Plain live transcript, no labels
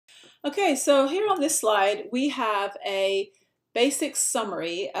Okay, so here on this slide, we have a basic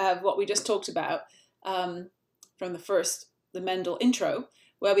summary of what we just talked about from the Mendel intro,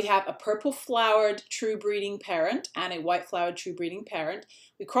 where we have a purple flowered true breeding parent and a white flowered true breeding parent.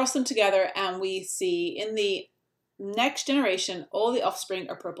 We cross them together and we see in the next generation, all the offspring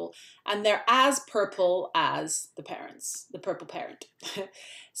are purple, and they're as purple as the parents, the purple parent.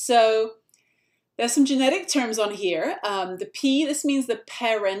 So there's some genetic terms on here. The P, this means the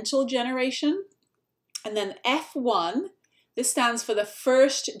parental generation. And then F1, this stands for the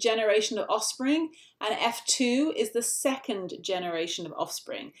first generation of offspring. And F2 is the second generation of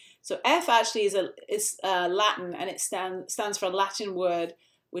offspring. So F actually is Latin, and it stands for a Latin word,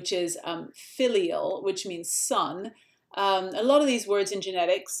 which is filial, which means son. A lot of these words in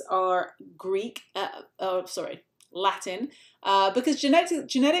genetics are Latin, because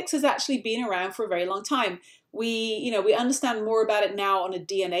genetics has actually been around for a very long time. We understand more about it now on a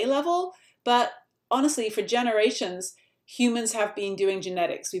DNA level, but honestly, for generations, humans have been doing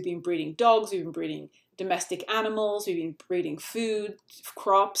genetics. We've been breeding dogs, we've been breeding domestic animals, we've been breeding food,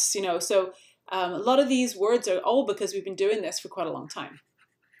 crops, so a lot of these words are old because we've been doing this for quite a long time.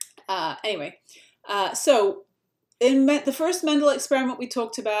 So in the first Mendel experiment we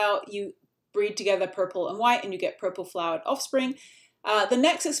talked about, you breed together purple and white and you get purple flowered offspring. The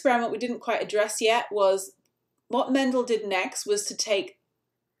next experiment we didn't quite address yet was what Mendel did next was to take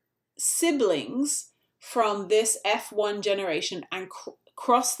siblings from this F1 generation and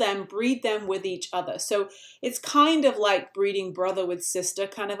cross them, breed them with each other. So it's kind of like breeding brother with sister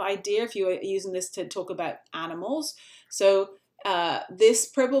kind of idea if you are using this to talk about animals. So this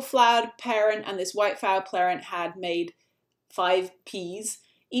purple flowered parent and this white flowered parent had made 5 peas.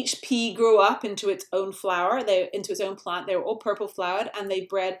 Each pea grew up into its own flower, into its own plant. They were all purple flowered, and they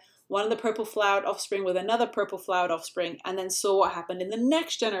bred one of the purple flowered offspring with another purple flowered offspring, and then saw what happened in the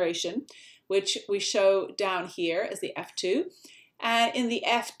next generation, which we show down here as the F2. And in the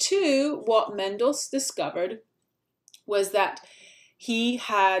F2, what Mendel discovered was that he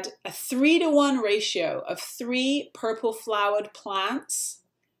had a 3-to-1 ratio of 3 purple flowered plants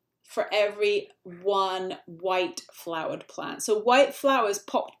for every 1 white flowered plant. So white flowers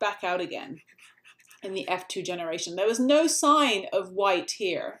popped back out again in the F2 generation. There was no sign of white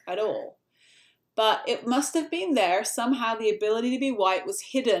here at all, but it must have been there. Somehow the ability to be white was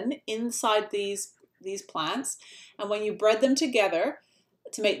hidden inside these plants, and when you bred them together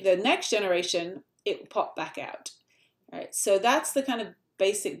to make the next generation, it popped back out. All right, so that's the kind of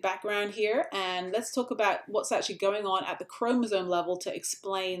basic background here, and let's talk about what's actually going on at the chromosome level to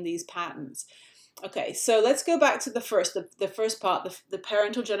explain these patterns. Okay, so let's go back to the first part, the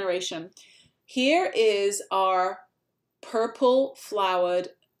parental generation. Here is our purple flowered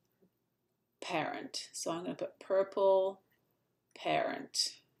parent. So I'm going to put purple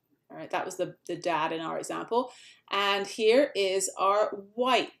parent. All right, that was the dad in our example. And here is our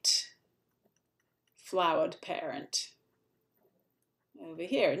white flowered parent over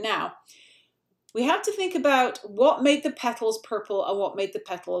here. Now, we have to think about what made the petals purple and what made the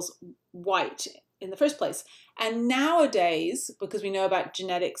petals white in the first place. And nowadays, because we know about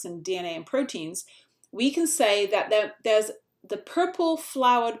genetics and DNA and proteins, we can say that there's the purple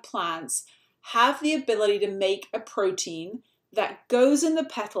flowered plants have the ability to make a protein that goes in the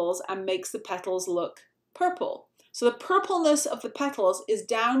petals and makes the petals look purple. So the purpleness of the petals is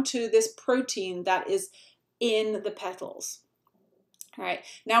down to this protein that is in the petals. All right,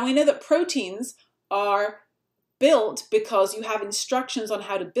 now we know that proteins are built because you have instructions on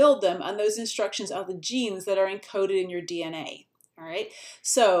how to build them, and those instructions are the genes that are encoded in your DNA. All right,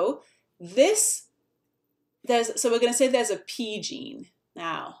 so we're going to say there's a P gene.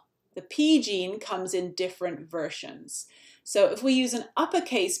 Now, the P gene comes in different versions. So if we use an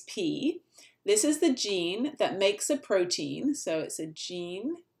uppercase P, this is the gene that makes a protein. So it's a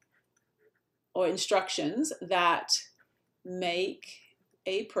gene or instructions that make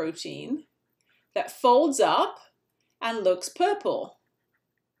a protein that folds up and looks purple.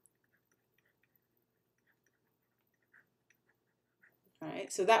 All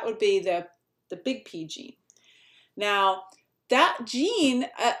right, so that would be the big P gene. Now, that gene,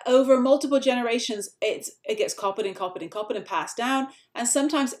 over multiple generations, it gets copied and copied and copied and passed down, and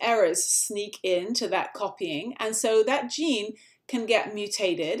sometimes errors sneak into that copying, and so that gene can get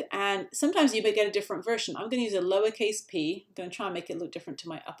mutated, and sometimes you may get a different version. I'm going to use a lowercase p. I'm going to try and make it look different to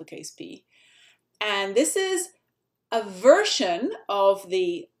my uppercase P. And this is a version of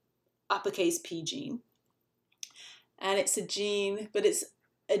the uppercase P gene, and it's a gene, but it's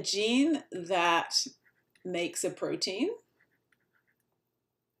a gene that makes a protein.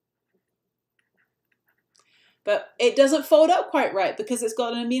 But it doesn't fold up quite right because it's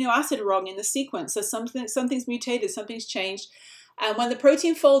got an amino acid wrong in the sequence. So something's mutated, something's changed. And when the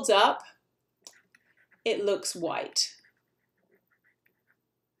protein folds up, it looks white.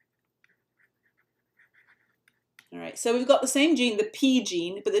 All right, so we've got the same gene, the P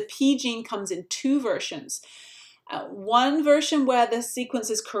gene, but the P gene comes in two versions. One version where the sequence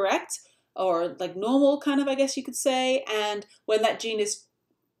is correct, or like normal kind of, I guess you could say, and when that gene is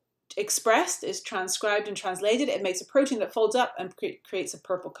expressed, is transcribed and translated, it makes a protein that folds up and creates a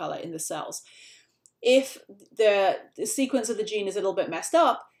purple color in the cells. If the sequence of the gene is a little bit messed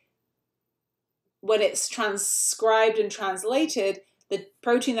up, when it's transcribed and translated, the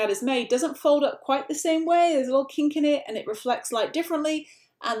protein that is made doesn't fold up quite the same way. There's a little kink in it and it reflects light differently,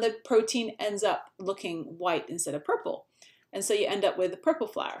 and the protein ends up looking white instead of purple. And so you end up with a purple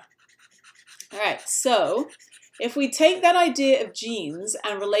flower. All right, so if we take that idea of genes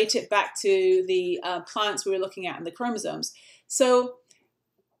and relate it back to the plants we were looking at in the chromosomes, so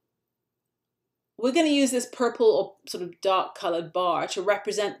we're going to use this purple or sort of dark colored bar to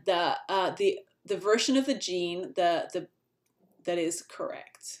represent the version of the gene that is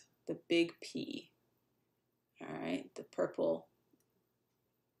correct, the big P. All right, the purple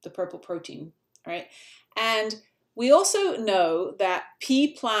protein, right? And we also know that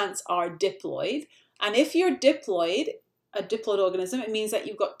pea plants are diploid. And if you're diploid, a diploid organism, it means that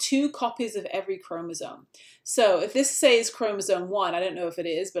you've got two copies of every chromosome. So if this says chromosome 1, I don't know if it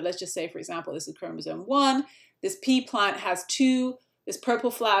is, but let's just say, for example, this is chromosome 1. This pea plant has this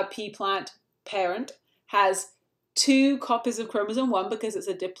purple flower pea plant parent has two copies of chromosome 1 because it's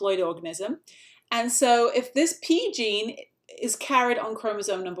a diploid organism. And so if this P gene is carried on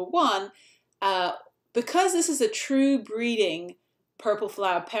chromosome number 1, because this is a true breeding purple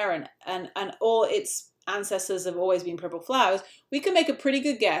flower parent and all its ancestors have always been purple flowers, we can make a pretty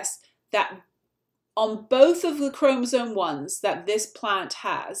good guess that on both of the chromosome 1s that this plant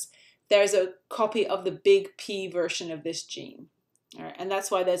has, there's a copy of the big P version of this gene. All right, and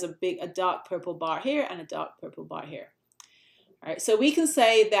that's why there's a dark purple bar here and a dark purple bar here. All right, so we can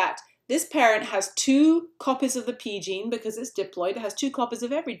say that this parent has two copies of the P gene because it's diploid. It has two copies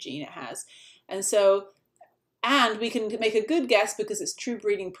of every gene it has. And we can make a good guess because it's true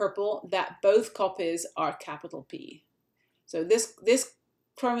breeding purple that both copies are capital P. So this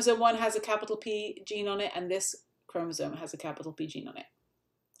chromosome 1 has a capital P gene on it and this chromosome has a capital P gene on it.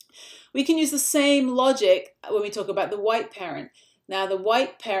 We can use the same logic when we talk about the white parent. Now, the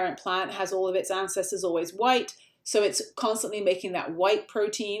white parent plant has all of its ancestors always white, so it's constantly making that white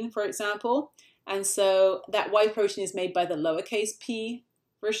protein, for example. And so that white protein is made by the lowercase p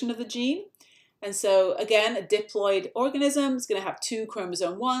version of the gene. And so, again, a diploid organism is going to have two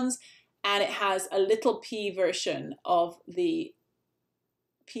chromosome 1s, and it has a little p version of the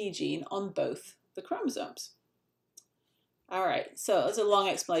P gene on both the chromosomes. All right, so that's a long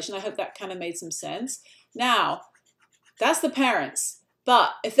explanation. I hope that kind of made some sense. Now, that's the parents.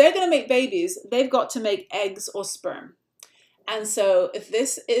 But if they're going to make babies, they've got to make eggs or sperm. And so if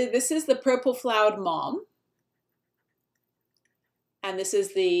this is the purple flowered mom, and this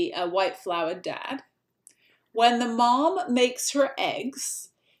is the white flowered dad, when the mom makes her eggs,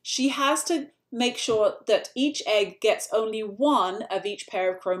 she has to make sure that each egg gets only one of each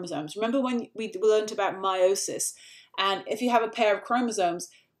pair of chromosomes. Remember when we learned about meiosis? And if you have a pair of chromosomes,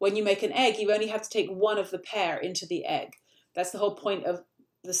 when you make an egg, you only have to take one of the pair into the egg. That's the whole point of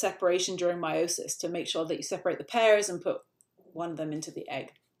the separation during meiosis, to make sure that you separate the pairs and put one of them into the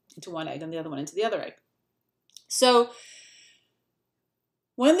egg, into one egg, and the other one into the other egg. So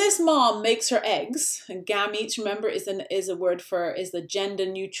when this mom makes her eggs, and gametes, remember, is the gender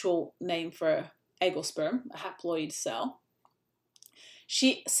neutral name for egg or sperm, a haploid cell.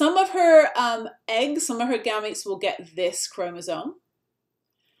 Some of her eggs, some of her gametes will get this chromosome,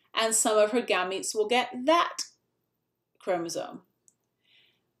 and some of her gametes will get that chromosome.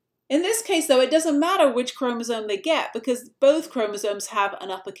 In this case, though, it doesn't matter which chromosome they get because both chromosomes have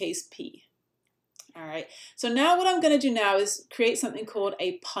an uppercase P. All right, so now what I'm going to do now is create something called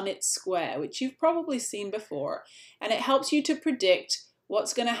a Punnett square, which you've probably seen before, and it helps you to predict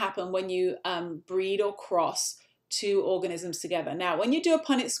what's going to happen when you breed or cross two organisms together. Now, when you do a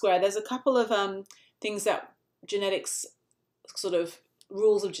Punnett square, there's a couple of things that genetics, sort of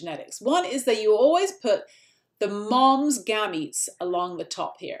rules of genetics. One is that you always put the mom's gametes along the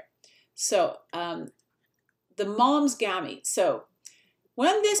top here. So the mom's gametes. So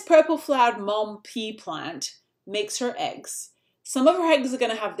when this purple flowered mom pea plant makes her eggs, some of her eggs are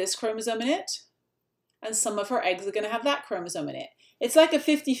going to have this chromosome in it, and some of her eggs are going to have that chromosome in it. It's like a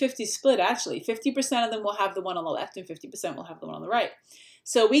 50-50 split, actually. 50% of them will have the one on the left and 50% will have the one on the right.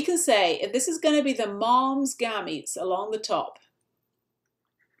 So we can say, if this is going to be the mom's gametes along the top,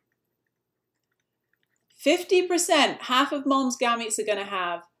 50%, half of mom's gametes are going to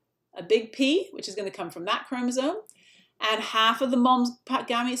have a big P, which is going to come from that chromosome, and half of the mom's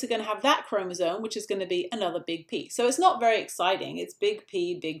gametes are going to have that chromosome, which is going to be another big P. So it's not very exciting. It's big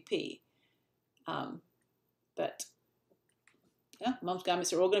P, big P. But yeah, mom's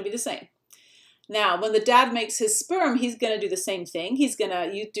gametes are all going to be the same. Now, when the dad makes his sperm, he's going to do the same thing. He's going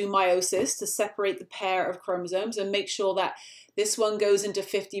to do meiosis to separate the pair of chromosomes and make sure that this one goes into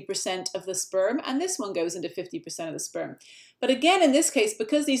 50% of the sperm and this one goes into 50% of the sperm. But again, in this case,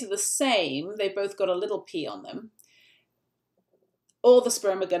 because these are the same, they both got a little p on them, all the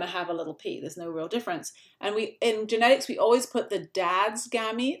sperm are going to have a little p. There's no real difference. And in genetics, we always put the dad's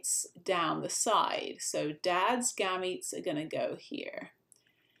gametes down the side. So dad's gametes are going to go here.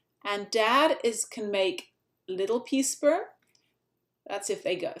 And dad can make little p sperm. That's if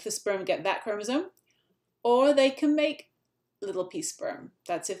the sperm get that chromosome. Or they can make little p sperm.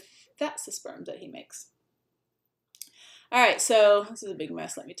 That's if that's the sperm that he makes. All right, so this is a big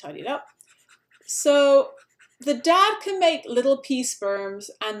mess. Let me tidy it up. So the dad can make little p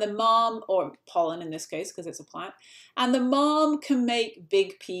sperms and the mom, or pollen in this case because it's a plant, and the mom can make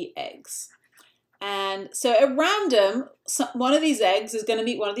big P eggs. And so at random, one of these eggs is going to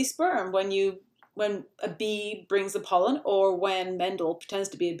meet one of these sperm when a bee brings the pollen or when Mendel pretends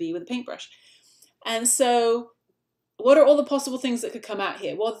to be a bee with a paintbrush. And so what are all the possible things that could come out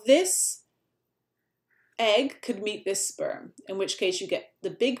here? Well, this egg could meet this sperm, in which case you get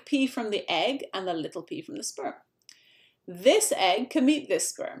the big P from the egg and the little p from the sperm. This egg can meet this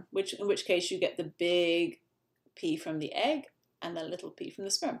sperm, in which case you get the big P from the egg and the little p from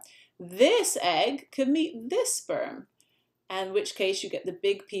the sperm. This egg could meet this sperm, in which case you get the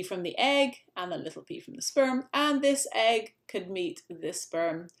big P from the egg and the little p from the sperm. And this egg could meet this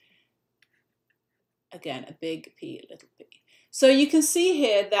sperm. Again, a big P, little p. So you can see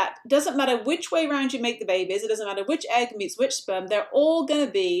here that it doesn't matter which way around you make the babies, it doesn't matter which egg meets which sperm, they're all going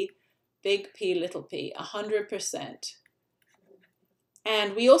to be big P, little p, 100%.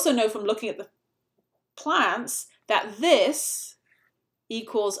 And we also know from looking at the plants that this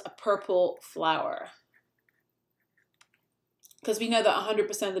equals a purple flower. Because we know that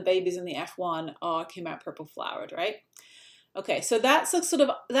 100% of the babies in the F1 came out purple flowered, right? Okay, so that sort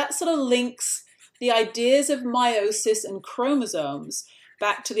of links the ideas of meiosis and chromosomes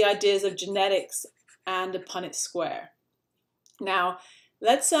back to the ideas of genetics and a Punnett square. Now,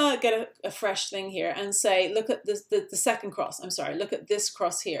 let's get a fresh thing here and say, look at this, the second cross. I'm sorry, look at this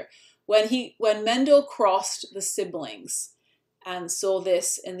cross here. When Mendel crossed the siblings and saw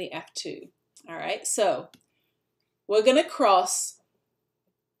this in the F2. All right, so we're going to cross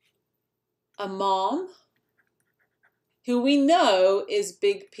a mom who we know is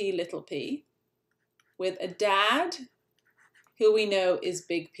big P, little p, with a dad who we know is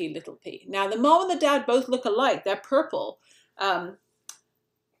big P, little p. Now, the mom and the dad both look alike. They're purple. And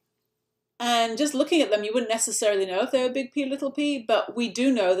just looking at them, you wouldn't necessarily know if they were big P, little p, but we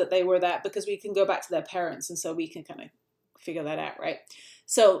do know that they were that because we can go back to their parents, and so we can kind of figure that out, right?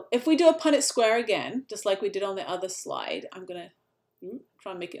 So if we do a Punnett square again, just like we did on the other slide, I'm going to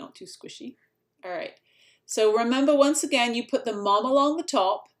try and make it not too squishy. All right. So remember, once again, you put the mom along the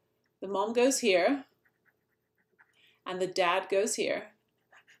top. The mom goes here. And the dad goes here.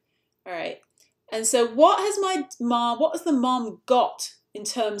 All right. And so what has the mom got in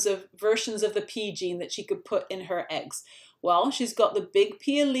terms of versions of the P gene that she could put in her eggs? Well, she's got the big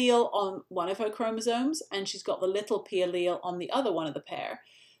P allele on one of her chromosomes, and she's got the little P allele on the other one of the pair.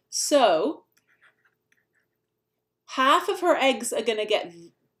 So half of her eggs are going to get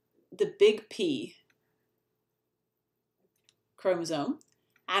the big P chromosome,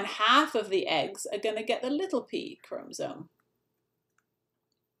 and half of the eggs are going to get the little p chromosome.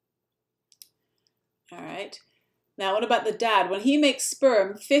 All right. Now, what about the dad? When he makes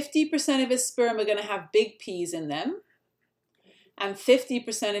sperm, 50% of his sperm are going to have big P's in them, and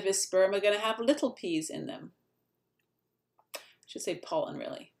 50% of his sperm are going to have little p's in them. I should say pollen,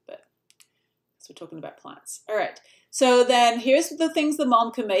 really, but we're talking about plants. All right. So then here's the things the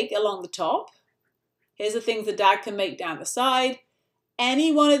mom can make along the top. Here's the things the dad can make down the side.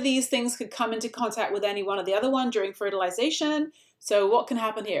 Any one of these things could come into contact with any one of the other one during fertilization. So what can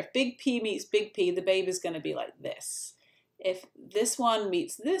happen here? If big P meets big P, the baby's going to be like this. If this one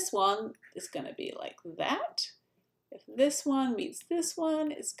meets this one, it's going to be like that. If this one meets this one,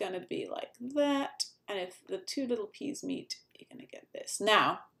 it's going to be like that. And if the two little p's meet, you're going to get this.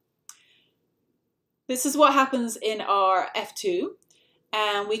 Now, this is what happens in our F2.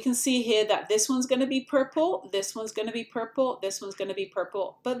 And we can see here that this one's going to be purple, this one's going to be purple, this one's going to be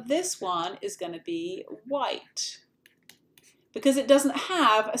purple, but this one is going to be white because it doesn't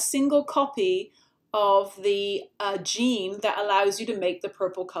have a single copy of the gene that allows you to make the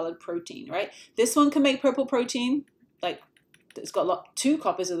purple colored protein, right? This one can make purple protein, like it's got 2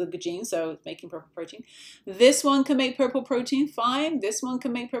 copies of the gene, so it's making purple protein. This one can make purple protein fine. This one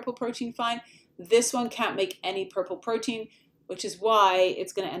can make purple protein fine. This one can't make any purple protein, which is why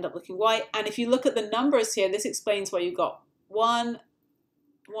it's going to end up looking white. And if you look at the numbers here, this explains why you've got 1,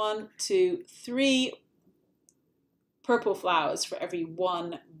 2, 3 purple flowers for every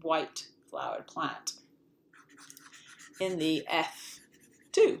 1 white flowered plant in the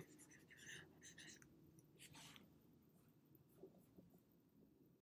F2.